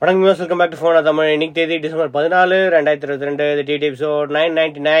வணக்கம் viewers, welcome back to phone Tamil. இன்னைக்கு தேதி டிசம்பர் 14, 2022. இது டிடி எபிசோட்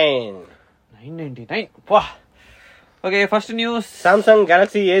 999. வா. Okay, first news. Samsung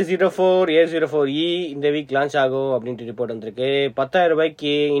Galaxy A04 A04e இந்த வீக் லான்ச் ஆகும் அப்படின்ட்டு ரிப்போர்ட் வந்திருக்கு. 10,000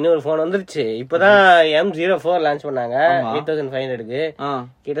 ரூபாய்க்கு இன்னொரு போன் வந்துருச்சு. இப்பதான் M04 லான்ச் பண்ணாங்க 8500க்கு.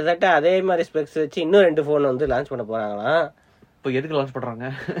 கிட்டத்தட்ட அதே மாதிரி ஸ்பெக்ஸ் வச்சு இன்னும் 2 போன் வந்து லான்ச் பண்ண போறாங்களாம். இப்போ எதுக்கு லான்ச்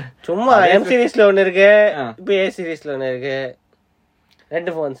பண்றாங்க? சும்மா M சீரிஸ்ல ஒன்னு இருக்கு, இப்போ A சீரிஸ்ல ஒன்னு இருக்கு.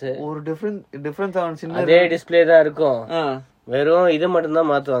 2 போன்ஸ் ஒரு டிஃபரன்ஸ் அதே டிஸ்பிளே தான் இருக்கும், வெறும் இது மட்டும் தான்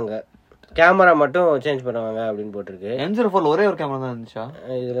மாத்துவாங்க, கேமரா மட்டும் சேஞ்ச் பண்ணுவாங்க அப்படின்னு போட்டிருக்கு. M04 ஒரே ஒரு கேமரா தான் இருந்துச்சா?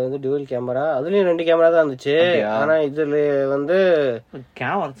 இதுல வந்து டுவல் கேமரா, அதுலயும் 2 கேமரா தான் இருந்துச்சு. ஆனா இதுல வந்து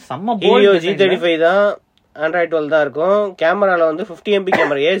கேமரா செம்ம ஹீலியோ G35 தான், ஆண்ட்ராய்ட் 12 தான் இருக்கும். கேமரால வந்து 50 MP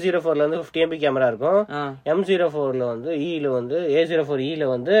கேமரா, A04ல வந்து 50 MP கேமரா இருக்கும். M04ல வந்து A04e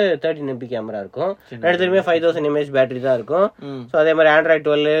வந்து 13 MP கேமரா இருக்கும். ரெண்டுத்துலயுமே 5000 mAh பேட்டரி தான் இருக்கும். ஸோ அதே மாதிரி ஆண்ட்ராய்ட்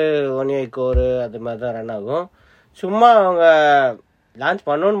 12 1 UI கோர் அது மாதிரி தான் ரன் ஆகும். சும்மா அவங்க லான்ச்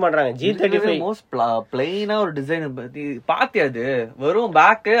பண்ணணும்னு பண்றாங்க. G35 மோஸ்ட் பிளைனா ஒரு டிசைன் பாத்தியா? அது வெறும்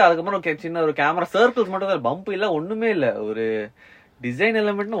பேக், அதுக்கப்புறம் சின்ன ஒரு கேமரா சர்க்கிள்ஸ் மட்டும் தான், பம்ப் இல்ல, ஒண்ணுமே இல்ல. ஒரு டிசைன்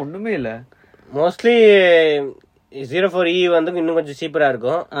எலிமெண்ட்னா ஒண்ணுமே இல்ல. மோஸ்ட்லி 04e வந்து இன்னும் கொஞ்சம் சீப்பரா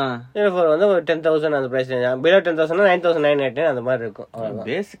இருக்கும். 04 வந்து ஒரு 10,000 அந்த பிரைஸ், பிலோ 10,000 9,999 அந்த மாதிரி இருக்கும்.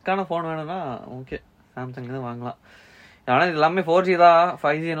 பேசிக்கான போன் வேணும்னா ஓகே, சாம்சங் தான் வாங்கலாம். ஆனா இது எல்லாமே 4G தான்,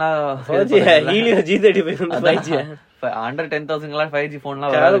 5G எல்லாம் 4G helio G35 5G under 10,000 5G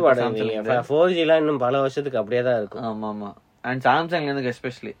போன்லாம் 4G எல்லாம் இன்னும் பல வருஷத்துக்கு அப்படியே தான் இருக்கும். ஆமா ஆமா. அண்ட் சாம்சங்ல இருந்து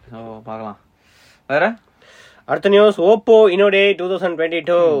எஸ்பெஷலி பார்க்கலாம். வேற அடுத்த நியூஸ், Oppo Inno-Day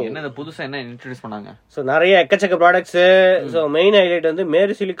 2022. என்ன புதுசா என்ன இன்ட்ரோடியூஸ் பண்ணாங்க? சோ நிறைய எக்கச்சக்க ப்ராடக்ட்ஸ். சோ மெயின் ஹைலைட் வந்து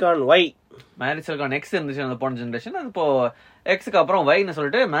மேரி சிலிகான் Y. மேரி சிலிகான் X இருந்துச்சு அந்த போன ஜெனரேஷன், அது இப்போ Xக்கு அப்புறம் Yன்னு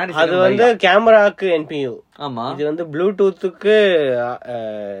சொல்லிட்டு மேரி அது வந்து கேமராக்கு NPU. ஆமா, இது வந்து ப்ளூடூத்துக்கு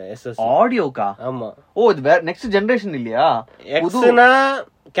SSC. ஆடியோக்கா? ஆமா. ஓ, இது வேற நெக்ஸ்ட் ஜெனரேஷன் இல்லையா? Xனா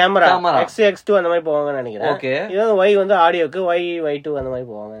கேமரா, X X2 அந்த மாதிரி போவாங்கன்னு நினைக்கிறேன். ஓகே, இது வந்து Y வந்து ஆடியோக்கு, Y2 அந்த மாதிரி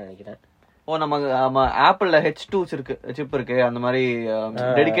போவாங்கன்னு நினைக்கிறேன். ஓ, நம்ம ஆப்பிள்ல H2 சிப் இருக்கு, அந்த மாதிரி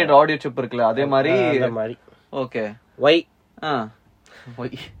டெடிகேட் ஆடியோ சிப் இருக்குல்ல, அதே மாதிரி. Okay, Y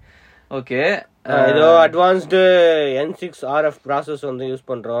okay. ஏதோ அட்வான்ஸ்டு N6 RF ப்ராசஸ் வந்து யூஸ்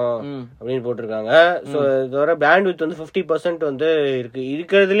பண்றோம் அப்படின்னு போட்டிருக்காங்க. ஸோ இதோட பேண்ட்வித் வந்து 50% வந்து இருக்கு.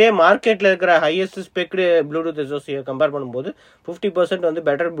 இருக்கிறதுலயே மார்க்கெட்ல இருக்கிற ஹையஸ்ட் ஸ்பெக்டு ப்ளூடூத் SoC கம்பேர் பண்ணும்போது 50% வந்து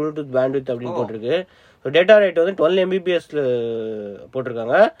பெட்டர் ப்ளூடூத் பேண்ட்வித் அப்படின்னு போட்டிருக்கு. டேட்டா ரேட் வந்து 12 Mbps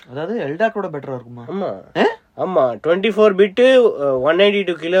போட்டிருக்காங்க. அதாவது எல்டாக்கோட பெட்டரா இருக்குமா? ஆமா ஆமா, 24 பிட்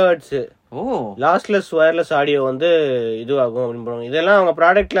 192 kHz. ஓ, லாஸ்ட்லெஸ் வயர்லெஸ் ஆடியோ வந்து இதுவாகும் அப்படின்னு. இதெல்லாம் அவங்க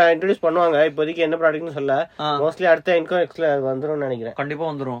ப்ராடக்ட்ல இன்ட்ரோடியூஸ் பண்ணுவாங்க. இப்போதைக்கு என்ன ப்ராடக்ட்னு சொல்ல, மோஸ்ட்லி அடுத்த இன்கோஎக்ஸ்ல வந்துரும் நினைக்கிறேன். கண்டிப்பா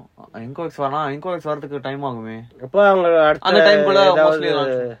வந்துரும். இன்கோஎக்ஸ் வரதுக்கு டைம் ஆகுமே. அப்ப அவங்க அடுத்த டைம்குள்ள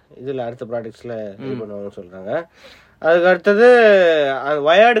இதுல அடுத்த ப்ராடக்ட்ஸ்ல இது பண்ணுவாங்கன்னு சொல்றாங்க. அதுக்கு அடுத்தது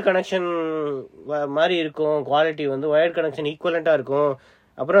வயர்டு கனெக்ஷன் மாதிரி இருக்கும். குவாலிட்டி வந்து வயர்டு கனெக்ஷன் ஈக்குவலண்டா இருக்கும்.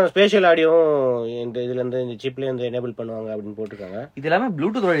 அப்புறம் ஸ்பேஷியல் ஆடியோவும் இந்த இதுல இருந்து இந்த சிப்ல இருந்து எனேபிள் பண்ணுவாங்க அப்படின்னு போட்டுருக்காங்க. இது எல்லாமே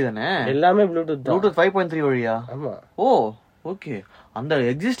ப்ளூடூத் வழி தானே? எல்லாமே ப்ளூடூத் 5.3 வழியா? ஆமா. ஓ ஓகே, அந்த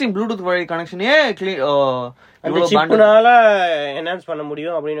எக்ஸிஸ்டிங் ப்ளூடூத் வழி கனெக்ஷனே அந்த சிப்னால என்ஹான்ஸ் பண்ண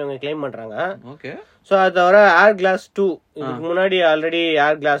முடியும் அப்படின்னு அவங்க கிளைம் பண்றாங்க. ஓகே. சோ அது தவிர ஏர் கிளாஸ் 2, இதுக்கு முன்னாடி ஆல்ரெடி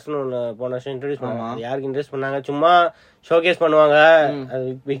ஏர் கிளாஸ்னு ஒன்னு போன வருஷம் இன்ட்ரோடியூஸ் பண்ணாங்க. யாருக்கு இன்ட்ரெஸ்ட் பண்ணாங்க, சும்மா ஷோகேஸ் பண்ணுவாங்க, அது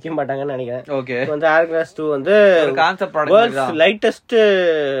விற்க மாட்டாங்கன்னு நினைக்கிறேன். ஓகே. வந்து ஏர் கிளாஸ் 2 வந்து கான்செப்ட் ப்ராடக்ட் தான், லைட்டஸ்ட்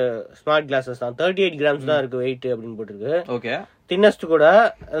ஸ்மார்ட் கிளாஸஸ் தான், 38 grams தான் இருக்கு வெயிட் அப்படின்னு போட்டுருக்கு. ஓகே, தின்னஸ்ட் கூட.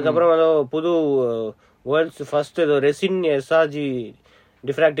 அதுக்கப்புறம் புது world's first resin SRG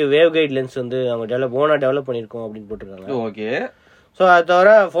diffractive waveguide lens வந்து அவங்க டெவலப் பண்ணிருக்கோம் அப்படின்னு போட்டிருக்காங்க. ஓகே. ஸோ அது தவிர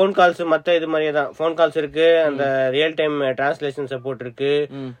ஃபோன் கால்ஸ் மற்ற இது மாதிரியே தான் ஃபோன் கால்ஸ் இருக்கு, அந்த ரியல் டைம் டிரான்ஸ்லேஷன் சப்போர்ட் இருக்கு,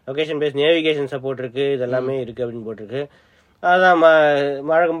 லொகேஷன் பேஸ்ட் நேவிகேஷன் சப்போர்ட் இருக்கு, இதெல்லாமே இருக்கு அப்படின்னு போட்டிருக்கு. அதான்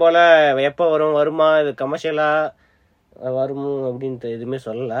வழக்கம் போல எப்போ வருமா, இது கமர்ஷியலா வரும் அப்படின்ட்டு எதுவுமே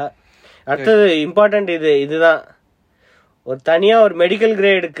சொல்லல. அடுத்தது இம்பார்ட்டன்ட் இதுதான், ஒரு தனியா ஒரு மெடிக்கல்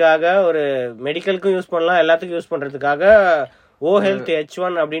கிரேடுக்காக, ஒரு மெடிக்கலுக்கும் யூஸ் பண்ணலாம், எல்லாத்துக்கும் யூஸ் பண்றதுக்காக O-Health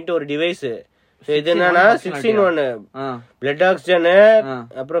H1 அப்படின்ட்டு ஒரு டிவைஸ். இது என்னன்னா 6-in-1 பிளட் ஆக்சிஜன்,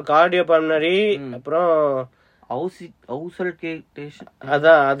 அப்புறம் கார்டியோ பல்மனரி, அப்புறம்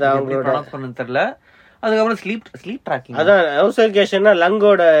அதான் அவங்களோட தெரியல. அதுக்கப்புறம் ஸ்லீப் ட்ராக்கிங். அதான் அவுசல்கேஷன்னா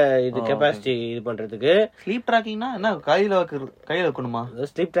லங்கோட இது கெபாசிட்டி இது பண்றதுக்கு. ஸ்லீப் ட்ராக்கிங்னா என்ன, கையில வைக்கணுமா?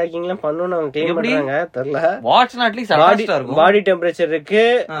 ஸ்லீப் ட்ராக்கிங் எல்லாம் பண்ணனும் அவங்க கிளைம் பண்றாங்க. தெரியல. வாட்ச்னா அட்லீஸ்ட் அட்வான்ஸ்டா இருக்கும். பாடி டெம்பரேச்சர் இருக்கு,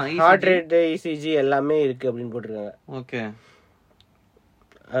 ஹார்ட் ரேட், ECG எல்லாமே இருக்கு அப்படின்னு போட்டுருக்காங்க. ஓகே,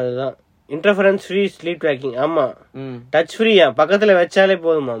 அதுதான் இன்டர்ஃபரன்ஸ் ஃப்ரீ ஸ்லீப் ட்ராக்கிங். ஆமா, டச் ஃப்ரீயா, பக்கத்துல வச்சாலே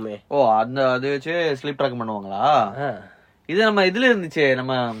போதுமாமே. ஓ, அந்த அது வச்சு ஸ்லீப் ட்ராக் பண்ணுவாங்களா? இது நம்ம இதுல இருந்துச்சு,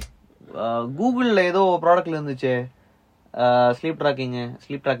 நம்ம கூகுள்ல ஏதோ ப்ராடக்ட்ல இருந்துச்சு, ஸ்லீப்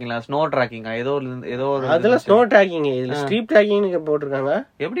ட்ராக்கிங்ல ஸ்னோ ட்ராக்கிங் ஏதோ ஒரு அதெல்லாம் ஸ்னோ ட்ராக்கிங், இதுல ஸ்லீப் ட்ராக்கிங் போட்டிருக்காங்க.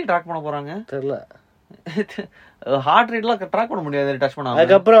 எப்படி ட்ராக் பண்ண போறாங்க தெரியல. ஹார்ட் ரேட்லாம் ட்ராக் பண்ண முடியாது டச் பண்ணாம.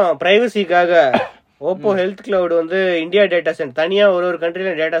 அதுக்கப்புறம் பிரைவசிக்காக ஓப்போ ஹெல்த் கிளவுட் வந்து இந்தியா டேட்டா சென்டர், தனியா ஒரு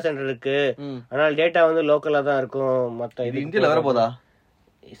கண்ட்ரில டேட்டா சென்டர் இருக்கு, ஆனால் டேட்டா வந்து லோக்கலா தான் இருக்கும். மத்த இது இந்தியால வர போதா?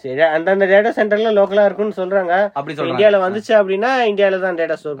 அந்தந்த டேட்டா சென்டர்ல லோக்கலா இருக்கும்னு சொல்றாங்க. அப்படி இந்தியால வந்துச்சு அப்படின்னா இந்தியால தான்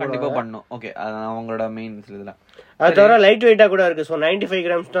டேட்டா ஸ்டோர் கண்டிப்பா பண்ணும். ஓகே, அவங்களோட மெயின் இதுல. அது தவிர லைட் வெயிட்டா கூட இருக்கு. ஸோ 95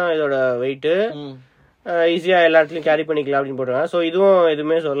 கிராம்ஸ் தான் இதோட வெயிட். ஈஸியா எல்லா இடத்துலயும் கேரி பண்ணிக்கலாம் அப்படின்னு போட்டுருக்காங்க. ஸோ இதுவும்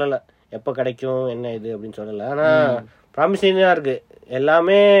எதுவுமே சொல்லல எப்ப கிடைக்கும் என்ன இது அப்படின்னு சொல்லல. ஆனா ப்ராமிசிங்கா இருக்கு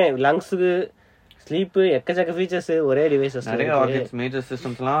எல்லாமே. லங்ஸுக்கு, ஸ்லீப், எக்கச்சக்க ஃபீச்சர்ஸ் ஒரே டிவைசஸ், நிறைய மேஜர்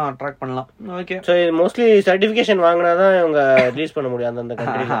சிஸ்டம்ஸ்லாம் ட்ராக் பண்ணலாம். ஓகே, சோ இது மோஸ்ட்லி சர்டிஃபிகேஷன் வாங்குனா தான் இவங்க ரிலீஸ் பண்ண முடியும் அந்த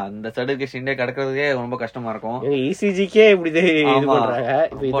கண்ட்ரில. அந்த சர்டிஃபிகேஷன் இந்தியா கிடைக்கிறதுக்கே ரொம்ப கஷ்டமா இருக்கும். இசிஜிக்கே இப்படி இது பண்றாங்க.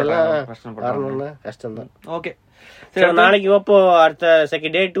 இப்போ இதெல்லாம் வரணும்னா கஷ்டம் தான். ஓகே, சரி, நாளைக்கு ஓப்போ அடுத்த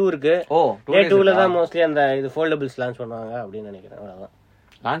செகண்ட் டே 2 இருக்கு. டே 2ல தான் மோஸ்ட்லி அந்த இது ஃபோல்டபிள்ஸ் லான்ச் பண்ணுவாங்க அப்படின்னு நினைக்கிறேன். அவ்வளவுதான்.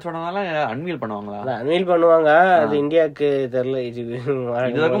 லான்ச் பண்ணனால அன்வீல் பண்ணுவாங்களா? அன்வீல் பண்ணுவாங்க. அது இந்தியாக்கு தெரியல. இது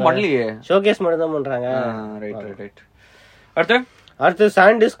இதுவரைக்கும் பண்ணலையே, ஷோகேஸ் மட்டும் தான் பண்றாங்க. ரைட். அடுத்து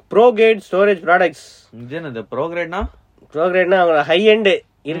SanDisk pro grade storage products. இது என்னது ப்ரோ கிரேட்னா? ப்ரோ கிரேட்னா அவங்க ஹை எண்ட்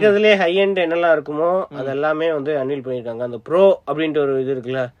இருக்கிறதுலே ஹை எண்ட் என்னெல்லாம் இருக்குமோ அது எல்லாமே வந்து அன்வீல் பண்ணிருக்காங்க. அந்த ப்ரோ அப்படின்ட்டு ஒரு இது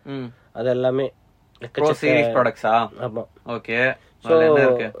இருக்குல்ல, அது எல்லாமே ப்ரோ சீரிஸ் ப்ராடக்ட்ஸா? ஆமா. Okay, so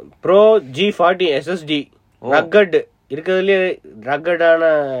pro G40 SSD rugged இருக்கிறதுலே ரக்கடான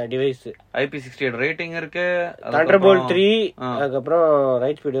டிவைஸ். IP68 ரேட்டிங் இருக்கு. தண்டர்போல்ட் 3, அதுக்கப்புறம்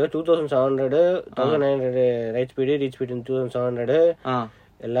write speed 2700, 1900 write speed, read speed 2700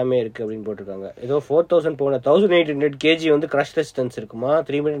 எல்லாமே இருக்கு அப்படின்னு போட்டிருக்காங்க. ஏதோ 4000 போன 1800 kg வந்து கிரஷ் ரெசிஸ்டன்ஸ் இருக்குமா,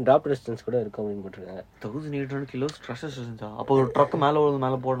 3 மீட்டர் டிராப் ரெசிஸ்டன்ஸ் கூட இருக்கு அப்படின்னு போட்டிருக்காங்க. 1800 கிலோஸ் கிரஷ் ரெசிஸ்டன்ஸா? அப்போ ஒரு ட்ரக்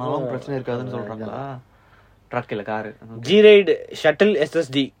மேல போனாலும் பிரச்சனை இருக்காதுன்னு சொல்றாங்களா? ட்ரக் இல்ல, கார். G-Ride shuttle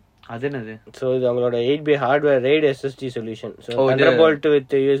SSD. அது என்னது? சோ இது அவங்களோட 8 hardware RAID SSD solution. So thunderbolt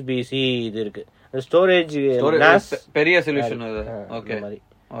with USB-C இது இருக்கு. ஸ்டோரேஜ் பெரிய சொல்யூஷன் அது. Okay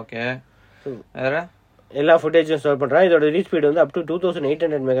okay. வேற எல்லா ஃபுட்டேஜும் ஸ்டோர் பண்றாங்க. இதோட ரீச் ஸ்பீடு வந்து அப் டு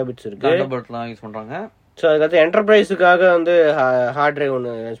 2800 மெகாபிட்ஸ் இருக்கு. தண்டர்போல்ட்லாம் யூஸ் பண்றாங்க. சோ அதுக்கு என்டர்பிரைஸுக்காக வந்து ஹார்ட் டிரைவ்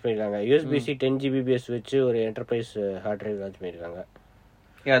ஒன்னு லான்ச் பண்ணிருக்காங்க. USB-C 10 GBps வச்சு ஒரு என்டர்பிரைஸ் ஹார்ட் டிரைவ் லான்ச் பண்ணிருக்காங்க.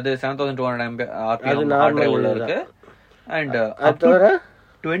 அது 7200 RPM ஹார்ட் டிரைவ் உள்ள இருக்கு. அண்ட் அதோட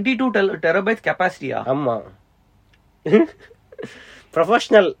 22 டெராபைட்ஸ் கெபாசிட்டியா? ஆமா.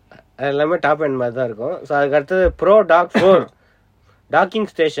 ப்ரொஃபஷனல் எல்லாமே டாப் எண்ட் மாதிரி தான் இருக்கும். ஸோ அதுக்கு அடுத்தது bro talk 4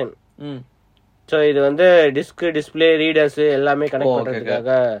 docking station. So இது வந்து டிஸ்க், டிஸ்பிளே, ரீடர்ஸ் எல்லாமே கனெக்ட் பண்றதுக்காக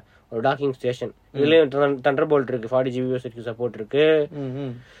ஒரு டாக்கிங் ஸ்டேஷன். இதுலயும் தண்டர்போல்ட் இருக்கு, 40 GBps சப்போர்ட் இருக்கு.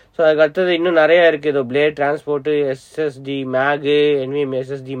 ஸோ அதுக்கு அடுத்தது இன்னும் நிறைய இருக்கு. இதோ plate, transport, SSD make, NVMe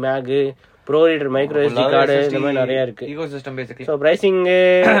SSD make, bro reader, micro SD card, இந்த மாதிரி நிறைய இருக்கு. Ecosystem basically. சோ பிரைசிங்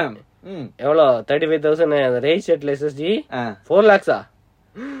எவ்வளோ? 35,000. அந்த RAID shuttle SSD 4 lakhs.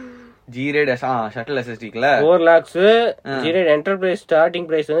 G-Ride shuttle SSD க்குல 4 lakhs. G-Ride enterprise starting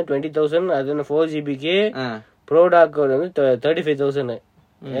price வந்து 20,000. அது 4 GB க்கு. ப்ரோ டாக் வந்து 35,000.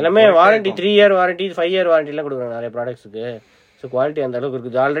 எல்லாமே warranty 3 year warranty, 5 year warranty எல்லாம் கொடுக்குறாங்க நிறைய ப்ராடக்ட்ஸுக்கு. ஸோ குவாலிட்டி அந்த அளவுக்கு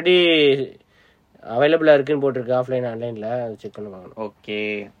இருக்குது. ஆல்ரெடி அவைலபிளா இருக்குன்னு போட்டிருக்கு ஆஃப்லைன் ஆன்லைன்ல, செக் பண்ணி பார்க்கணும். ஓகே.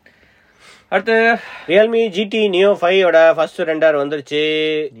 அடுத்து realme GT Neo5 ஓட ஃபர்ஸ்ட் ரெண்டர் வந்துருச்சு.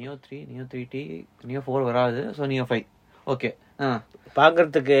 Neo3, Neo3T, Neo4 வராது. So Neo5. ஓகே.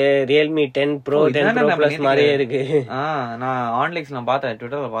 பாக்குறதுக்கு realme 10 Pro 10 Pro Plus மாதிரியே இருக்கு. நான் ஆன்லைன்ல பார்த்தேன்,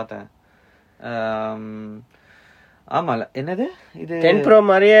 ட்விட்டர்ல பார்த்தேன். ஆமால, என்னது இது 10 Pro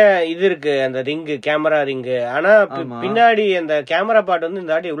மாதிரியே இது இருக்கு, அந்த ரிங், கேமரா ரிங். ஆனா பின்னாடி அந்த கேமரா பார்ட் வந்து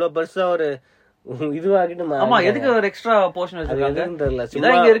இந்த வாட்டி இவ்வளவு பெருசா ஒரு இதுவாகிட்டு. ஆமா, எதுக்கு ஒரு எக்ஸ்ட்ரா போர்ஷன் வச்சிருக்காங்க தெரியல.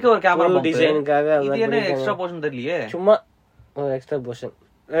 இதான் இங்க இருக்க ஒரு கேமரா டிசைனுக்காக. இது என்ன எக்ஸ்ட்ரா போர்ஷன் தெரியலையே, சும்மா ஒரு எக்ஸ்ட்ரா போர்ஷன்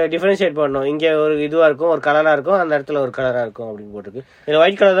டிஃபரன்ஷியேட் பண்ணணும். இங்க ஒரு இதுவா இருக்கும், ஒரு கலரா இருக்கும், அந்த இடத்துல ஒரு கலரா இருக்கும் அப்படின்னு போட்டுருக்கு. இதுல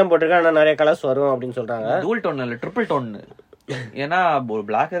ஒயிட் கலர் தான் போட்டிருக்கு, ஆனா நிறைய கலர்ஸ் வரும் அப்படின்னு சொல்றாங்க. டூல் டோன் இல்ல, ட்ரிபிள் டோன். ஏன்னா ஒரு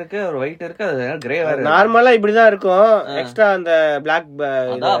பிளாக் இருக்கு, ஒரு ஒயிட் இருக்கு, அது கிரே வேற. நார்மலா இப்படிதான் இருக்கும். எக்ஸ்ட்ரா அந்த பிளாக்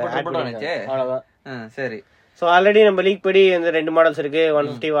அவ்வளவுதான். சரி. ஸோ ஆல்ரெடி நம்ம லீக் படி இந்த 2 மாடல்ஸ் இருக்கு.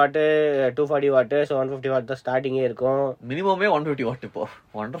 150 வாட், 240 வாட். ஸோ 150 வாட் தான் ஸ்டார்டிங்கே இருக்கும். மினிமமே 150 வாட் இப்போ.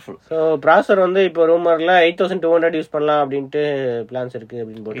 வண்டர்ஃபுல். ஸோ ப்ராசர் வந்து இப்போ ரூமர்ல 8200 யூஸ் பண்ணலாம் அப்படின்ட்டு பிளான்ஸ் இருக்கு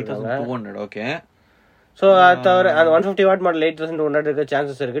அப்படின்னு போட்டுருக்காங்க. 8200. ஓகே. ஸோ அது தவிர அந்த 150 வாட் மாடல் 8200 இருக்க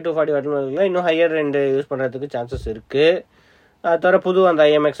சான்சஸ் இருக்கு. 240 வாட் மாடல் இன்னும் ஹையர் ரெண்டு யூஸ் பண்றதுக்கு சான்சஸ் இருக்கு. அது தவிர புது அந்த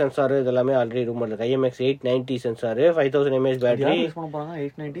IMX சென்சார் இதெல்லாமே ஆல்ரெடி ரூமர் இருக்கு. IMX 890 sensor, 5000 mAh battery.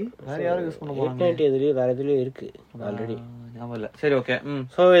 890 வேற யாரும் யூஸ் பண்ண போறாங்க? 890 எதுலயும் வேற எதுலயும் இருக்கு ஆல்ரெடி. ஞாபகம் இல்ல. சரி ஓகே.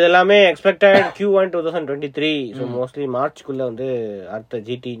 ஸோ இதெல்லாமே எக்ஸ்பெக்டட் Q1 2023. ஸோ மோஸ்ட்லி மார்ச்க்குள்ள வந்து அடுத்த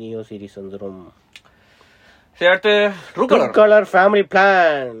GT Neo சீரிஸ் வந்துடும். சரி, அடுத்து true colour family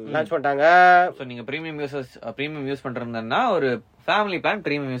plan launch பண்ணிட்டாங்க. ஸோ நீங்க ப்ரீமியம் யூஸ் பண்றதுன்னா ஒரு ஃபேமிலி பிளான்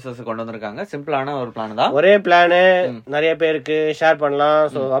ப்ரீமியம் யூசர்ஸ் கொண்டு வந்திருக்காங்க. சிம்பிளான ஒரு பிளான் தான். ஒரே பிளான் நிறைய பேருக்கு ஷேர் பண்ணலாம்.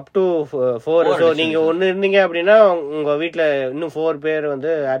 So up to 4. ஸோ நீங்க ஒன்னு இருந்தீங்க அப்படின்னா உங்க வீட்டுல இன்னும் 4 பேர்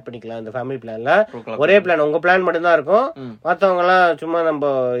வந்து ஆட் பண்ணிக்கலாம் இந்த ஃபேமிலி பிளான்ல. ஒரே பிளான், உங்க பிளான் மட்டும் தான் இருக்கும். மத்தவங்க எல்லாம் சும்மா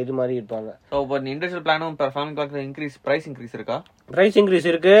நம்ம இது மாதிரி இருப்பாங்க. ஸோ இப்போ இண்டிவிஜுவல் பிளானும் ஃபேமிலி பிளான் பிரைஸ் இன்க்ரீஸ் இருக்கா? பிரைஸ்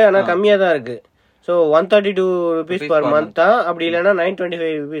இன்க்ரீஸ் இருக்கு, ஆனா கம்மியா தான் இருக்கு. ஸோ 132 rupees per month தான். அப்படி இல்லைன்னா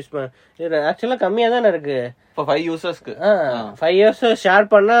 925 rupees. இது ஆக்சுவலா கம்மியா தானே இருக்கு. இப்போ 5 யூசர்ஸ்க்கு 5 years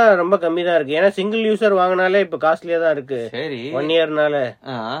ஷேர் பண்ணா ரொம்ப கம்மி தான் இருக்கு. ஏன்னா சிங்கிள் யூசர் வாங்கினாலே இப்ப காஸ்ட்லியா தான் இருக்கு. சரி 1 yearனால.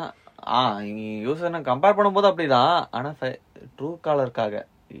 யூசர் கம்பேர் பண்ணும்போது அப்படிதான். ஆனா ட்ரூ காலருக்காக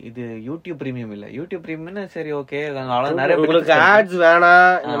இது யூடியூப் பிரீமியம் இல்ல. யூடியூப் பிரீமியம் சரி ஓகே, நிறைய உங்களுக்கு ஆட்ஸ்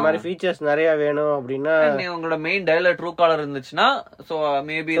வேணாம், இந்த மாதிரி ஃபீச்சர்ஸ் நிறைய வேணும் அப்படின்னா உங்களோட மெயின் டயலாக் ட்ரூ காலர் இருந்துச்சுன்னா சோ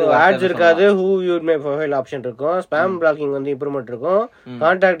மேபி ஆட்ஸ் இருக்காது. Who viewed my profile option இருக்கும். ஸ்பாம் பிளாக்கிங் வந்து இம்ப்ரூவ்மெண்ட் இருக்கும்.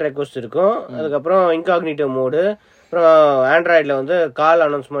 கான்டாக்ட் ரெக்வெஸ்ட் இருக்கும். அதுக்கப்புறம் இன்காக்னிட்டோ மோடு, அப்புறம் ஆண்ட்ராய்ட்ல வந்து கால்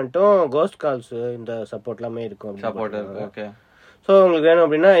அனௌன்ஸ்மெண்ட்டும் கோஸ்ட் கால்ஸ் இந்த சப்போர்ட் எல்லாமே இருக்கும். சப்போர்ட் இருக்கு. ஓகே. ஸோ உங்களுக்கு வேணும்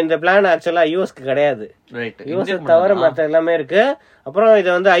அப்படின்னா இந்த பிளான் ஆக்சுவலா iOSக்கு கிடையாது. iOS தவிர மற்ற எல்லாமே இருக்கு. அப்புறம் இதை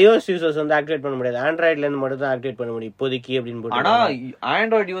வந்து iOS யூசர்ஸ் வந்து ஆக்டிவேட் பண்ண முடியாது. ஆண்ட்ராய்ட்ல இருந்து மட்டும் தான் ஆக்டிவேட் பண்ண முடியும் இப்போதைக்கு அப்படின்னு போட்டு. ஆனா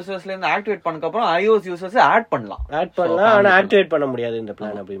ஆண்ட்ராய்டு யூசர்ஸ்ல இருந்து ஆக்டிவேட் பண்ணதுக்கு அப்புறம் iOS யூசர்ஸ் ஆட் பண்ணலாம். ஆனா ஆக்டிவேட் பண்ண முடியாது இந்த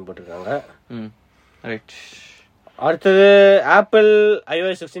பிளான் அப்படின்னு போட்டுருக்காங்க. ரைட். அடுத்தது Apple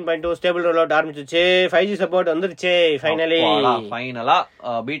iOS 16.2 stable roll out ஆரம்பிச்சிச்சு. 5G சப்போர்ட் வந்துருச்சு ஃபைனலா.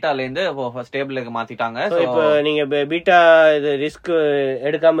 பீட்டால இருந்து ஸ்டேபிளுக்கு மாத்திட்டாங்க. இப்போ நீங்க பீட்டா இது ரிஸ்க்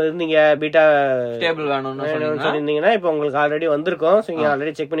எடுக்காம இருந்தீங்க, பீட்டா ஸ்டேபிள் வேணும்னு சொல்லிருந்தீங்கன்னா இப்போ உங்களுக்கு ஆல்ரெடி வந்திருக்கும். ஸோ நீங்க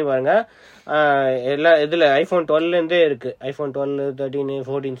ஆல்ரெடி செக் பண்ணி பாருங்க. எல்லா இதுல iPhone 12 இருந்தே இருக்கு. iPhone 12, 13,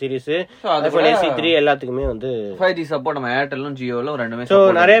 14 சீரிஸ், iPhone SE3 எல்லாத்துக்குமே வந்து 5G சப்போர்ட் நம்ம ஏர்டெல்லும் ஜியோலும் ரெண்டுமே. சோ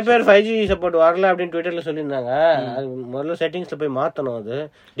நிறைய பேர் 5G சப்போர்ட் வரல அப்படின்னு ட்விட்டர்ல சொல்லியிருந்தாங்க. அது முதல்ல செட்டிங்ஸ்ல போய் மாத்தணும். அது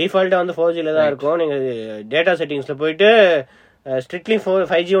டிஃபால்ட்டா வந்து 4Gல தான் இருக்கும். நீங்க டேட்டா செட்டிங்ஸ்ல போயிட்டு ஸ்ட்ரிக்ட்லி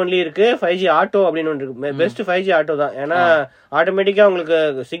 5G ஒன்லி இருக்கு. 5G ஆட்டோ அப்படின்னு ஒன்று இருக்கு. பெஸ்ட் 5G ஆட்டோ தான். ஏன்னா ஆட்டோமேட்டிக்கா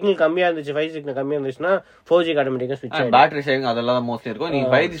உங்களுக்கு சிக்னல் கம்மியா இருந்துச்சு, 5G சிக்னல் கம்மியா இருந்துச்சுன்னா 4G ஆட்டோமேட்டிக்கா ஸ்விட்ச் ஆகும். பேட்டரி சேவிங் அதெல்லாம் மோஸ்ட்லி இருக்கும். நீங்க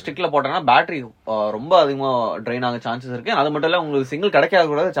 5G ஸ்ட்ரிக்ட்ல போட்டோம்னா பேட்டரி ரொம்ப அதிகமா ட்ரெயின் ஆக சான்சஸ் இருக்கு. அது மட்டும் இல்ல உங்களுக்கு சிங்கிள் கிடைக்காத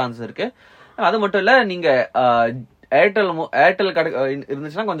கூட சான்சஸ் இருக்கு. அது மட்டும் இல்ல நீங்க ஏர்டெல்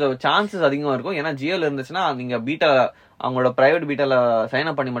இருந்துச்சுன்னா கொஞ்சம் சான்சஸ் அதிகமா இருக்கும். ஏன்னா ஜியோல இருந்துச்சுன்னா நீங்க பீட்டா அவங்களோட பிரைவேட் பீட்டால சைன்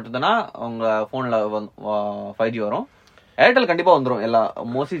அப் பண்ணி மட்டும் தானா உங்க போன்ல 5G வரும். ஏர்டெல் கண்டிப்பா வந்துரும். எல்லா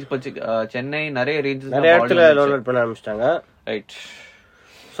மோஸ்ட்லி இப்போ சென்னை நிறைய ரேஞ்சஸ் நிறைய இடத்துல டவுன்லோட் பண்ண ஆரம்பிச்சிட்டாங்க. ரைட்.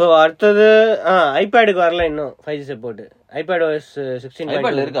 சோ அடுத்தது ஐபேடுக்கு வரல இன்னும் 5G சப்போர்ட். iPadOS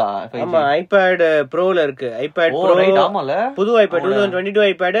 16 இருக்கா? ஆமா, iPad Proல இருக்கு. iPad Pro புது iPad 2022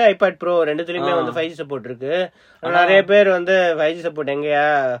 iPad Pro ரெண்டுத்துலயுமே வந்து 5G சப்போர்ட் இருக்கு. நிறைய பேர் வந்து 5G சப்போர்ட் எங்கயா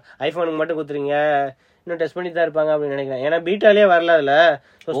ஐபோனுக்கு மட்டும் குத்துறீங்க, இன்னும் டெஸ்ட் பண்ணி தான் இருப்பாங்க அப்படின்னு நினைக்கிறேன். ஏன்னா பீட்டாலே வரல அதுல.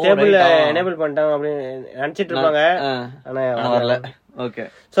 ஸ்டேபிள் எனேபிள் பண்ணிட்டாங்க அப்படின்னு நினைச்சிட்டு இருப்பாங்க. ஆனா வரல. ஓகே.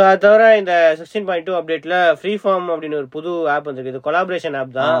 சோ அது தவிர இந்த 16.2 அப்டேட்ல ஃப்ரீ ஃபார்ம் அப்படின்னு ஒரு புது ஆப் வந்திருக்கு. இது கொலாபரேஷன்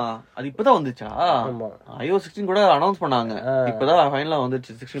ஆப் தான். அது இப்பதான் வந்துச்சா? ஆமா, iOS 16 கூட அனௌன்ஸ் பண்ணாங்க. இப்பதான் ஃபைனலா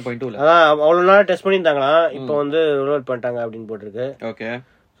வந்துச்சு 16.2ல. அதான் அவ்வளவு நாள் டெஸ்ட் பண்ணிருந்தாங்களாம். இப்போ வந்து ரோல் அவுட் பண்ணிட்டாங்க அப்படின்னு போட்டிருக்கு. ஓகே.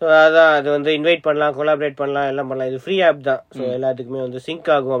 ஸோ அதான் அது வந்து இன்வைட் பண்ணலாம், கொலாபரேட் பண்ணலாம், எல்லாம் பண்ணலாம். இது ஃப்ரீ ஆப் தான். ஸோ எல்லாத்துக்குமே வந்து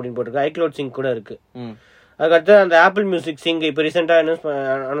சிங்க் ஆகும் அப்படின்னு போட்டிருக்கு. iCloud சிங்க் கூட இருக்கு. அதுக்கடுத்து அந்த ஆப்பிள் மியூசிக் சிங் இப்ப ரீசெண்டா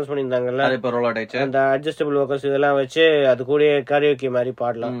அனௌன்ஸ் பண்ணியிருந்தாங்கல்ல, அந்த அட்ஜஸ்டபிள் வோக்கல்ஸ் இதெல்லாம் வச்சு அது கூட கரியோகே மாதிரி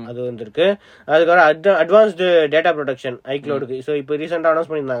பாடலாம். அது வந்துருக்கு. அதுக்கப்புறம் அட்வான்ஸ்டு டேட்டா ப்ரொடெக்ஷன் iCloudக்கு. ஸோ இப்போ ரீசெண்டா அனௌன்ஸ்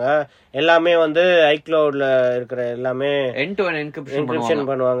பண்ணியிருந்தாங்க. எல்லாமே வந்து iCloudல இருக்கிற எல்லாமே என்கிரிப்ஷன்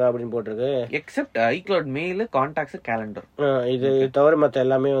பண்ணுவாங்க அப்படின்னு போட்டிருக்கு. Except iCloud mail, contacts, calendar. இது தவிர மத்த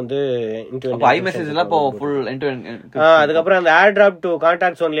எல்லாமே வந்து iMessage எல்லாம் இப்போ ஃபுல் எண்ட் டு எண்ட். அதுக்கப்புறம் அந்த ஏர் டிராப் டு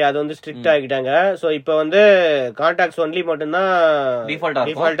கான்டாக்ட்ஸ் ஒன்லி அது வந்து ஸ்ட்ரிக்ட் ஆகிட்டாங்க. ஸோ இப்போ வந்து கான்டாக்ட்ஸ் ஒன்லி மட்டும் தான்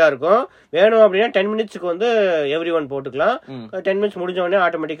டிஃபால்ட்டா இருக்கும். வேணும் அப்படின்னா 10 மினிட்ஸ்க்கு வந்து எவ்ரி ஒன் போட்டுக்கலாம். 10 மினிட்ஸ் முடிஞ்ச உடனே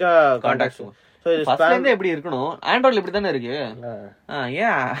ஆட்டோமேட்டிக்கா கான்டாக்ட்ஸ். எப்படி இருக்கணும்? ஆண்ட்ராய்ட்ல இப்படி தானே இருக்கு.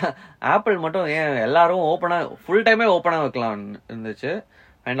 ஏன் ஆப்பிள் மட்டும் ஏன் எல்லாரும் ஓப்பனா ஃபுல் டைமே ஓப்பனா வைக்கலாம் இருந்துச்சு.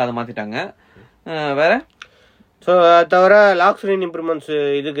 அதை மாத்திட்டாங்க. வேற ஸோ அது தவிர லாக் ஸ்க்ரீன் இம்ப்ரூவ்மெண்ட்ஸ்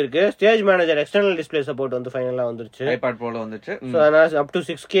இதுக்கு இருக்கு. Stage manager external display support வந்து ஃபைனலா வந்துருச்சு. iPad Proல வந்துச்சு. ஸோ அதனால அப் டு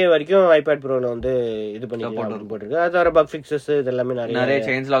 6K வரைக்கும் iPad Proல வந்து இது பண்ணிக்கலாம் போட்டுருக்கு. அது தவிர பக் ஃபிக்ஸஸ் இது எல்லாமே நிறைய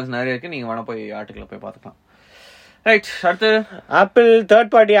சேஞ்ச் லாக்ஸ் நிறைய இருக்கு. நீங்க வேணா போய் ஆர்டிகல்ல போய் பார்த்துக்கலாம். ரைட். அடுத்து apple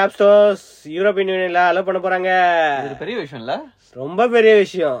third party app stores European யூனியன்ல allow பண்ண போறாங்க. இது பெரிய விஷயம் இல்ல? ரொம்ப பெரிய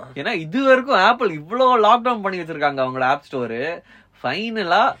விஷயம். ஏன்னா இது வரைக்கும் ஆப்பிள் இவ்வளவு லாக்டவுன் பண்ணி வச்சிருக்காங்க அவங்களோட ஆப் ஸ்டோரு.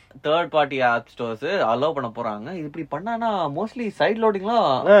 ஃபைனலா third party app stores allow பண்ண போறாங்க. இப்படி பண்ணானா மோஸ்ட்லி சைட் லோடிங்லாம்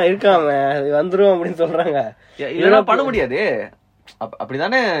இருக்காம வந்துரும் அப்படின்னு சொல்றாங்க. இதெல்லாம் பண்ண முடியாது.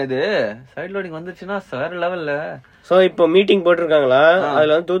 அப்படிதானே இது சைட் லோடிங் வந்துச்சுன்னா வேற லெவல்ல. சோ இப்போ மீட்டிங் போட்டிருக்காங்களா,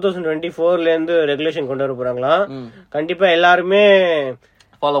 அதுல வந்து 2024ல இருந்து ரெகுலேஷன் கொண்டு வர போறாங்களா. கண்டிப்பா எல்லாருமே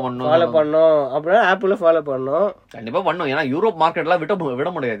ஃபாலோ பண்ணும் அப்படின்னா ஆப்பிள் ஃபாலோ பண்ணும், கண்டிப்பா பண்ணும். ஏன்னா யூரோப் மார்க்கெட்லாம்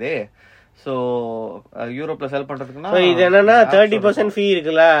விட முடியாது. சோ யூரோப்ல செல் பண்றதுக்குன்னா இது என்னன்னா 30% ஃபீ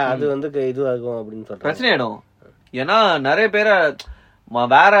இருக்குல்ல, அது வந்து இது ஆகும் அப்படின்னு சொல்றாங்க. பிரச்சனை ஆயிடும். ஏன்னா நிறைய பேரை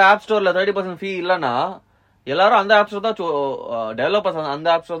வேற ஆப் ஸ்டோர்ல 30% ஃபீ இல்லைன்னா எல்லாரும் அந்த ஆப் ஸ்டோர் தான் டெவலப்பர்ஸ் அந்த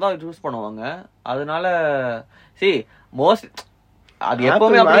ஆப் ஸ்டோர் தான் சூஸ் பண்ணுவாங்க. அதனால மோஸ்ட் அது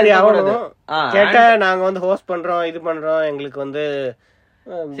எப்பவுமே மாதிரி ஆகணும். கேட்டா நாங்க வந்து ஹோஸ்ட் பண்றோம், இது பண்றோம், எங்களுக்கு வந்து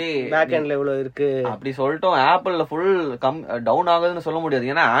பேக் எண்ட்ல இவ்வளவு இருக்கு அப்படி சொல்லிட்டோம். ஆப்பிள்ல ஃபுல் டவுன் ஆகுதுன்னு சொல்ல முடியாது.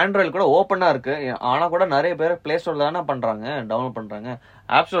 ஏன்னா ஆண்ட்ராய்டு கூட ஓப்பனா இருக்கு. ஆனா கூட நிறைய பேர் பிளே ஸ்டோர்ல தானே பண்றாங்க, டவுன்லோட் பண்றாங்க.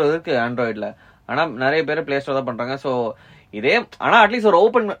 ஆப் ஸ்டோர் இருக்கு ஆண்ட்ராய்டுல, ஆனா நிறைய பேர் பிளே ஸ்டோர் தான் பண்றாங்க. சோ இதே ஆனா அட்லீஸ்ட் ஒரு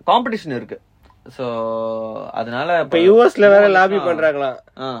ஓப்பன் காம்படிஷன் இருக்கு. சோ அதனால இப்ப யூஎஸ்ல வேற லாபி பண்றாங்களாம்,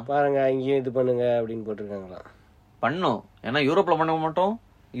 பாருங்க இங்கேயும் இது பண்ணுங்க அப்படின்னு போட்டிருக்காங்களாம். பண்ணும். ஏன்னா யூரோப்ல பண்ண மாட்டோம்,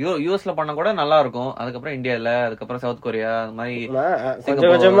 யூஎஸ்ல பண்ண கூட நல்லா இருக்கும். அதுக்கப்புறம் இந்தியால, அதுக்கப்புறம் சவுத் கொரியா, அந்த மாதிரி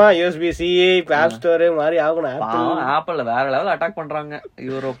கொஞ்சம் கொஞ்சமா USB-C ஆப் ஸ்டோர் மாதிரி ஆகணும். ஆப்பிள்ல வேற லெவல் அட்டாக் பண்றாங்க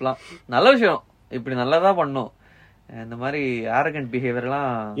யூரோப்லாம். நல்ல விஷயம், இப்படி நல்லதா பண்ணும். இந்த மாதிரி ஆரகன்ட் பிஹேவியர்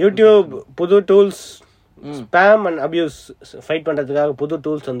எல்லாம். யூடியூப் புது tools spam and abuse fight பண்றதுக்காக புது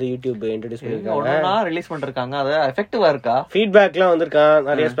டூல்ஸ் வந்து யூடியூப் இன்ட்ரோ듀ஸ் பண்ணிருக்காங்க, ரிலீஸ் பண்ணிருக்காங்க. அது எஃபெக்டிவா இருக்கா? ஃபீட்பேக்லாம் வந்திருக்கான்,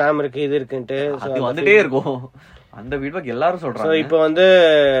 நிறைய ஸ்பாம் இருக்கு இது இருக்குன்ட்டு வந்துட்டே இருக்கும். அந்த ஃபீட்பேக் எல்லாரும் சொல்றாங்க. இப்போ வந்து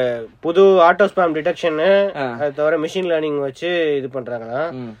புது ஆட்டோ ஸ்பாம் டிடெக்ஷன், அது தவிர மிஷின் லேர்னிங் வச்சு இது பண்றாங்களா.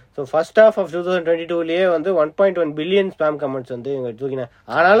 சோ ஃபர்ஸ்ட் ஹாஃப் ஆஃப் 2022லயே வந்து 1.1 பில்லியன் ஸ்பாம் கமெண்ட்ஸ் வந்து இவங்க தூக்கினா.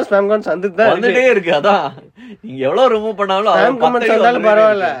 ஆனாலும் ஸ்பாம் கமெண்ட்ஸ் வந்துட்டே இருக்கு. அதான் நீங்க எவ்வளவு ரிமூவ் பண்ணாலும் ஸ்பாம் கமெண்ட்ஸ் வந்தாலும்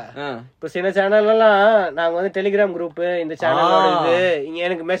பரவாயில்ல. இப்ப சில சேனல் எல்லாம் நாங்க வந்து டெலிகிராம் குரூப் இந்த சேனல் இருக்கு, இங்க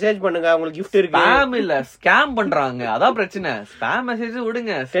எனக்கு மெசேஜ் பண்ணுங்க, உங்களுக்கு கிஃப்ட் இருக்கு. ஸ்பாம் இல்ல ஸ்கேம் பண்றாங்க, அதான் பிரச்சனை. ஸ்பாம் மெசேஜ்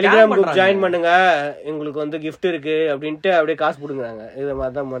விடுங்க, டெலிகிராம் குரூப் ஜாயின் பண்ணுங்க, உங்களுக்கு வந்து கிஃப்ட் இருக்கு அப்படின்ட்டு அப்படியே காசு புடுங்குறாங்க. இத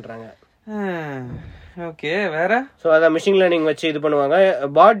மாதிரி தான் பண்றாங்க. ஓகே, வேற சோ அத மிஷின் லேர்னிங் வச்சு இது பண்ணுவாங்க.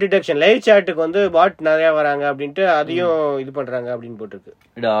 பாட் டிடெக்ஷன், லைவ் சாட்டுக்கு வந்து பாட் நிறைய வராங்க அப்படின்ட்டு அதையும் இது பண்றாங்க அப்படின்னு போட்டுருக்கு.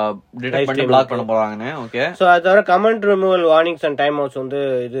 டிடெக்ட் பண்ணி பிளாக் பண்ண போறாங்கன்னு. ஓகே, சோ அது தவிர comment removal warnings and timeouts வந்து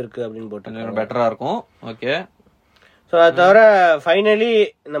இது இருக்கு அப்படின்னு போட்டுருக்கு, பெட்டரா இருக்கும். ஓகே, ஸோ அது தவிர ஃபைனலி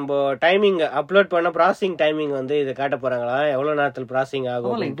நம்ம டைமிங் அப்லோட் பண்ண ப்ராசஸிங் டைமிங் வந்து இதை காட்ட போறாங்களா, எவ்வளவு நேரத்தில் ப்ராசஸிங்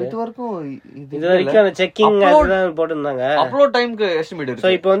ஆகும். இது வரைக்கும் அந்த செக்கிங் அதுதான் போட்டிருந்தாங்க. அப்லோட் டைம்க்கு எஸ்டிமேட் இருக்கு.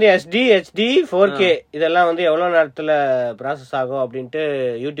 ஸோ இப்போ வந்து SD, HD, 4K இதெல்லாம் வந்து எவ்வளவு நேரத்துல ப்ராசஸ் ஆகும் அப்படின்ட்டு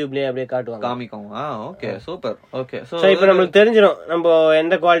யூடியூப்லயே அப்படியே காட்டுவாங்க. Okay, super. ஓகே, ஸோ இப்போ நம்மளுக்கு தெரிஞ்சிடும் நம்ம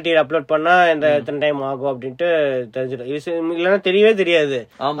எந்த குவாலிட்டியில அப்லோட் பண்ணா எத்தனை டைம் ஆகும் அப்படின்ட்டு தெரிஞ்சிடும். இல்லைன்னா தெரியவே தெரியாது.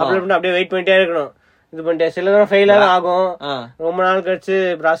 அப்லோட் பண்ணி அப்படியே வெயிட் பண்ணிட்டே இருக்கணும். இது பண்ணிட்டு சில நேரம் ஃபெயில் ஆகும், ரொம்ப நாள் கழிச்சு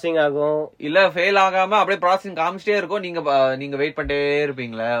ப்ராசஸிங் ஆகும். இல்ல ஃபெயில் ஆகாம அப்படியே ப்ராசஸிங் காமிச்சிட்டே இருக்கும். நீங்க வெயிட் பண்ணிட்டே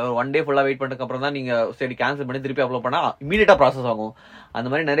இருப்பீங்களே, ஒரு 1 டே ஃபுல்லா வெயிட் பண்ணதுக்கு அப்புறம் தான் நீங்க சரி கேன்சல் பண்ணி திருப்பி அப்லோட் பண்ணா இமீடியட்டா ப்ராசஸ் ஆகும். அந்த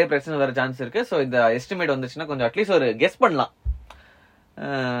மாதிரி நிறைய பிரச்சனை வர சான்ஸ் இருக்கு. சோ இந்த எஸ்டிமேட் வந்துச்சுன்னா கொஞ்சம் அட்லீஸ்ட் ஒரு கெஸ் பண்ணலாம்.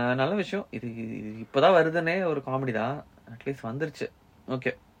 நல்ல விஷயம். இது இப்பதான் வருதுன்னே ஒரு காமெடி தான், அட்லீஸ்ட் வந்துருச்சு.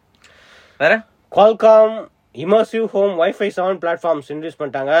 ஓகே, வேற Qualcomm immersive home Wi-Fi 7 platforms introduce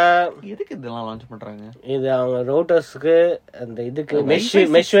பண்ணிட்டாங்க. எதுக்கு இதெல்லாம் லான்ச் பண்றாங்க? இது அவங்க ரவுட்டர்ஸ்க்கு, அந்த இதுக்கு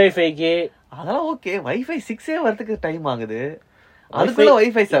மெஷ் வைஃபைக்கு. அதெல்லாம் ஓகே, Wi-Fi 6 வரதுக்கு டைம் ஆகுது, அதுக்குள்ள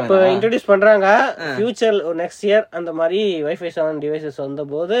Wi-Fi 7 இப்போ இன்ட்ரோடியூஸ் பண்றாங்க. ஃபியூச்சர் நெக்ஸ்ட் இயர் அந்த மாதிரி Wi-Fi 7 டிவைசஸ்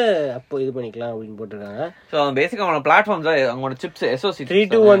வந்தபோது அப்போ இது பண்ணிக்கலாம் அப்படின்னு போட்டுருக்காங்க. சோ பேசிக்கா அவங்க பிளாட்ஃபார்ம்ஸ் அவங்களோட சிப்ஸ் SoC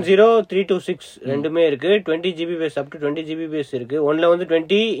 3210 326 ரெண்டுமே இருக்கு. 20GB base up to 20GB base இருக்கு. ஒன்ல வந்து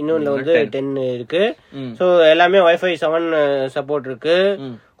 20, இன்னொன்ல வந்து 10 இருக்கு. சோ எல்லாமே Wi-Fi 7 சப்போர்ட் இருக்கு.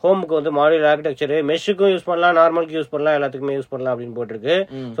 ஹோமுக்கு வந்து மாடுலர் ஆர்கிடெக்சர், மெஷ்ஷுக்கும் யூஸ் பண்ணலாம், நார்மலுக்கு யூஸ் பண்ணலாம், எல்லாத்துக்குமே யூஸ் பண்ணலாம் அப்படின்னு போட்டிருக்கு.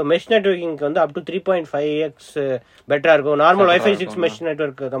 ஸோ மெஷ் நெட்வொர்க்கிங்க்கு வந்து அப் டு 3.5x பெட்டரா இருக்கும். Normal Wi-Fi 6 mesh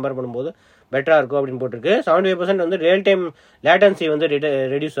network compare பண்ணும்போது பெட்டரா இருக்கும் அப்படின்னு போட்டிருக்கு. 75% வந்து ரியல் டைம் லேட்டன்சி வந்து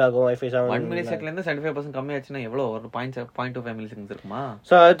ரெடியூஸ் ஆகும் Wi-Fi 7. 1 மில்லிசெகண்ட்ல இருந்து 75% கம்மியாச்சுன்னா எவ்வளவு ஒரு 0.25 மில்லிசெகண்ட்ஸ் இருக்குமா?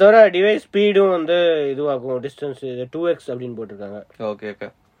 ஸோ அது தவிர டிவைஸ் ஸ்பீடும் வந்து இதுவாகும், டிஸ்டன்ஸ் 2x அப்படின்னு போட்டிருக்காங்க. Okay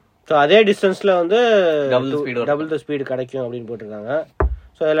okay. ஸோ அதே டிஸ்டன்ஸ்ல வந்து டபுள் த ஸ்பீடு கிடைக்கும் அப்படின்னு போட்டிருக்காங்க.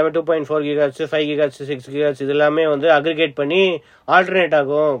 ஸோ எல்லாமே 2.4 GHz, 5 GHz, 6 GHz இது எல்லாமே வந்து அக்ரிகேட் பண்ணி ஆல்டர்னேட்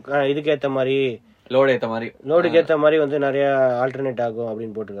ஆகும். இதுக்கு ஏற்ற மாதிரி லோடுக்கு ஏற்ற மாதிரி வந்து நிறைய ஆல்டர்னேட் ஆகும்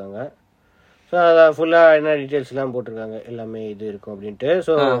அப்படின்னு போட்டிருக்காங்க. ஸோ அதான் ஃபுல்லாக என்ன டீட்டெயில்ஸ் எல்லாம் போட்டிருக்காங்க, எல்லாமே இது இருக்கும் அப்படின்ட்டு.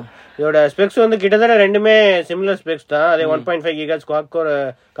 ஸோ இதோட ஸ்பெக்ஸ் வந்து கிட்டத்தட்ட ரெண்டுமே சிமிலர் ஸ்பெக்ஸ் தான். அதே 1.5 GHz குவாட்-கோர்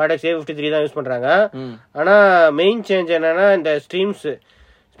Cortex A53 தான் யூஸ் பண்றாங்க. ஆனா மெயின் சேஞ்ச் என்னன்னா இந்த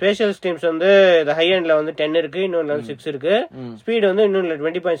ஸ்பேஷியல் ஸ்ட்ரீம்ஸ் வந்து ஹை எண்ட்ல வந்து 10 இருக்கு, இன்னொன்னு வந்து 6 இருக்கு. ஸ்பீடு வந்து இன்னொன்னு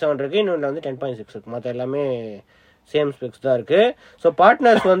 20.7 இருக்கு, இன்னொன்னு வந்து 10.6 இருக்கு. மற்ற எல்லாமே சேம் ஸ்பெக்ஸ் தான் இருக்கு. ஸோ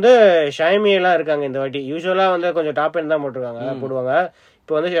பார்ட்னர்ஸ் வந்து ஷைமி எல்லாம் இருக்காங்க இந்த வாட்டி. யூஸ்வலா வந்து கொஞ்சம் டாப் எண்ட் தான் போடுவாங்க.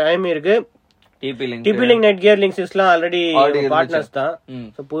 இப்போ வந்து ஷைமி இருக்கு, டிபி லிங்க், நெட் கியர், லிங்க்ஸ்லாம் ஆல்ரெடி பார்ட்னர்ஸ் தான்.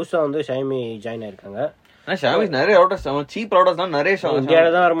 ஸோ புதுசா வந்து ஷைமி ஜாயின் ஆயிருக்காங்க. நிறைய ரவுட்டர்ஸ் சீப் ரவுட்டர்ஸ் தான் நிறைய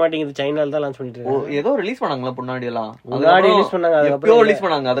இந்தியால தான் வர மாட்டேங்குது, சைனால தான் லான்ச் பண்ணிட்டு இருக்காங்க. ஏதோ ரிலீஸ் பண்ணாங்களா முன்னாடி எல்லாம், ரிலீஸ் பண்ணாங்க, அதுக்கப்புறம் ரிலீஸ்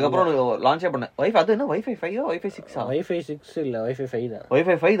பண்ணாங்க, அதுக்கப்புறம் லான்ச் பண்ண வைஃபை. அது என்ன வைஃபை 5 வைஃபை 6 வைஃபை 6 இல்ல வைஃபை 5 தான்.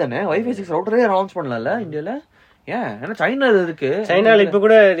 வைஃபை 5 தானே. வைஃபை 6 ரவுட்டரே லான்ச் பண்ணல இந்தியால. ஏன்? ஏன்னா சைனா இருக்கு. சைனால இப்ப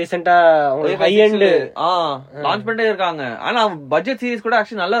கூட ரீசெண்டா ஹை எண்ட் லான்ச் பண்ணிட்டே இருக்காங்க. ஆனா பட்ஜெட் சீரிஸ் கூட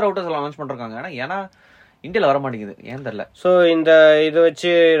ஆக்சுவலி நல்ல ரவுட்டர்ஸ் லான்ச் பண்றாங்க. ஏன்னா இந்தியால வர மாட்டேங்குது, ஏன் தெரியல. சோ இந்த இது வச்சு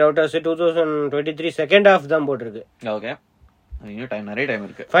ரவுட்டர்ஸ் 2023 செகண்ட் ஹாஃப் தான் போட்டுருக்கு. ஓகே, இன்னும் நிறைய டைம்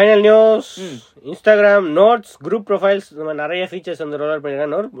இருக்கு. Final news, Instagram notes group profiles நிறைய ஃபீச்சர்ஸ் வந்து ரோல் அவுட்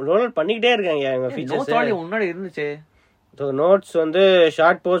பண்ணிருக்காங்க. ரோல் அவுட் பண்ணிக்கிட்டே இருக்காங்க இவங்க ஃபீச்சர்ஸ். முன்னாடி இருந்துச்சு. So notes வந்து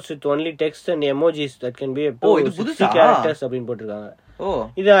short post with only text and emojis that can be up to 60 characters அப்படினு போட்டுருக்காங்க.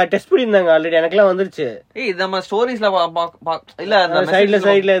 இது டெஸ்ட் பண்ணிருந்தாங்க ஆல்ரெடி, எனக்குலாம் வந்துருச்சு. இது நம்ம ஸ்டோரிஸ்ல இல்ல அந்த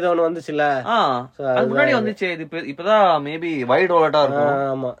சைடுல ஏதோ ஒன்னு வந்துச்சுல. அது முன்னாடி வந்துச்சு. இது இப்போதான் மேபி வைட் ரோலட்டா இருக்கும்.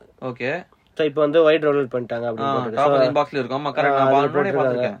 ஆமா, ஓகே. சோ இப்போ வந்து வைட் ரோல் அவுட் பண்ணிட்டாங்க அப்படினு டாப் இன்பாக்ஸ்ல இருக்கும். கரெக்ட், நான் முன்னாடி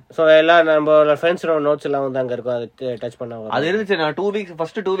பாத்துட்டேன். சோ எல்லாம் நம்ம ஃப்ரெண்ட்ஸ் நோட்ஸ் எல்லாம் வந்து அங்க இருக்கும், அது டச் பண்ணாங்க. அது இருந்துச்சு. நான் 2 வீக்ஸ்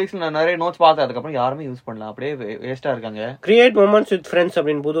ஃபர்ஸ்ட் 2 வீக்ஸ் நான் நிறைய நோட்ஸ் பார்த்தேன். அதுக்கு அப்புறம் யாருமே யூஸ் பண்ணல, அப்படியே வேஸ்டா இருக்காங்க. கிரியேட் மொமெண்ட்ஸ் வித் ஃப்ரெண்ட்ஸ்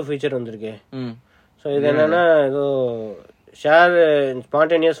அப்படினு புது ஃபீச்சர் வந்திருக்கு. சோ இது என்னன்னா ஏதோ share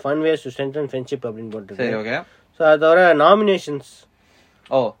spontaneous fun ways to strengthen friendship அப்படினு போட்டுருக்கு. சரி, ஓகே. சோ அதோட நாமினேஷன்ஸ்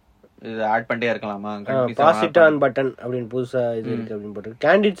இது ஆட் பண்ணிட்டே இருக்கலாமா? பாஸ் இட் ஆன் பட்டன் அப்படினு புதுசா இது இருக்கு அப்படினு போட்டுருக்கு.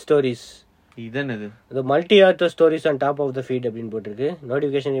 கேண்டிட் ஸ்டோரிஸ், இது என்னது? இது multi author stories on top of the feed அப்படினு போட்டுருக்கு.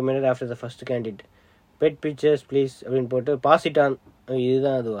 Notification reminder after the first candid, pet pictures please அப்படினு போட்டு பாஸ் இட் ஆன்.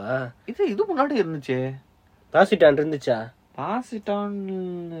 இதுதான் அதுவா? இது முன்னாடி இருந்துச்சு. பாஸ் இட் ஆன் இருந்துச்சா? பாஸ் இட் ஆன்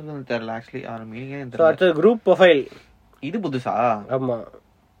தெரியல ஆக்சுவலி. மீனிங்கே தெரியல. அடுத்து குரூப் ப்ரொஃபைல், இது புதுசா? ஆமா,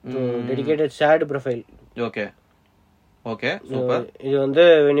 dedicated shared profile. Okay okay, super. இது வந்து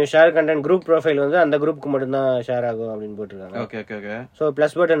when you share content group profile வந்து அந்த குரூப்புக்கு மட்டும் தான் ஷேர் ஆகும் அப்படினு போட்டுருக்காங்க. Okay okay okay. So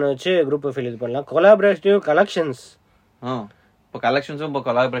plus button வச்சு குரூப் ப்ரொஃபைல் இது பண்ணலாம். கொலாபரேட்டிவ் கலெக்ஷன்ஸ், இப்போ கலெக்ஷன்ஸும் இப்போ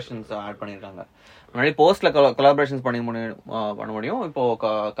கொலாபரேஷன்ஸ் ஆட் பண்ணிருக்காங்க. முன்னாடி போஸ்ட்ல கொலாபரேஷன்ஸ் பண்ண முடியும். இப்போ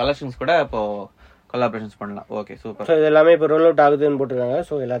கலெக்ஷன்ஸ் கூட இப்போ கொலாபரேஷன்ஸ் பண்ணலாம். Okay, super. சோ இது எல்லாமே இப்போ ரோல் அவுட் ஆகுதுன்னு போட்டுருக்காங்க.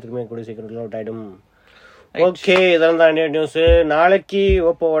 சோ எல்லாத்துக்குமே கூட சீக்கிரம் ரோல் அவுட் ஆயிடும். ஓகே, இதெல்லாம் தான் இந்தியா நியூஸ். நாளைக்கு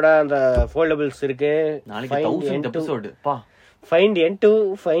ஓப்போவோட அந்த ஃபோல்டபிள்ஸ் இருக்கு. நாளைக்கு 1000 எபிசோட் பா. ஃபைண்ட்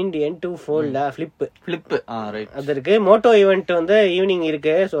N2 ஃபோல்டா ஃபிளிப் ரைட், அது இருக்கு. மோட்டோ ஈவென்ட் வந்து ஈவினிங்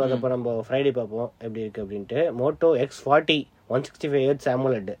இருக்கு. சோ அத அப்ப நம்ம ஃப்ரைடே பாப்போம் எப்படி இருக்கு அப்படினு. Moto X40 165 Hz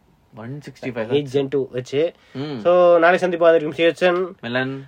AMOLED 165 Gen 2 வச்சு. சோ நாளைக்கு சந்திப்போம். அதற்கு சிஎச்என் மெலன்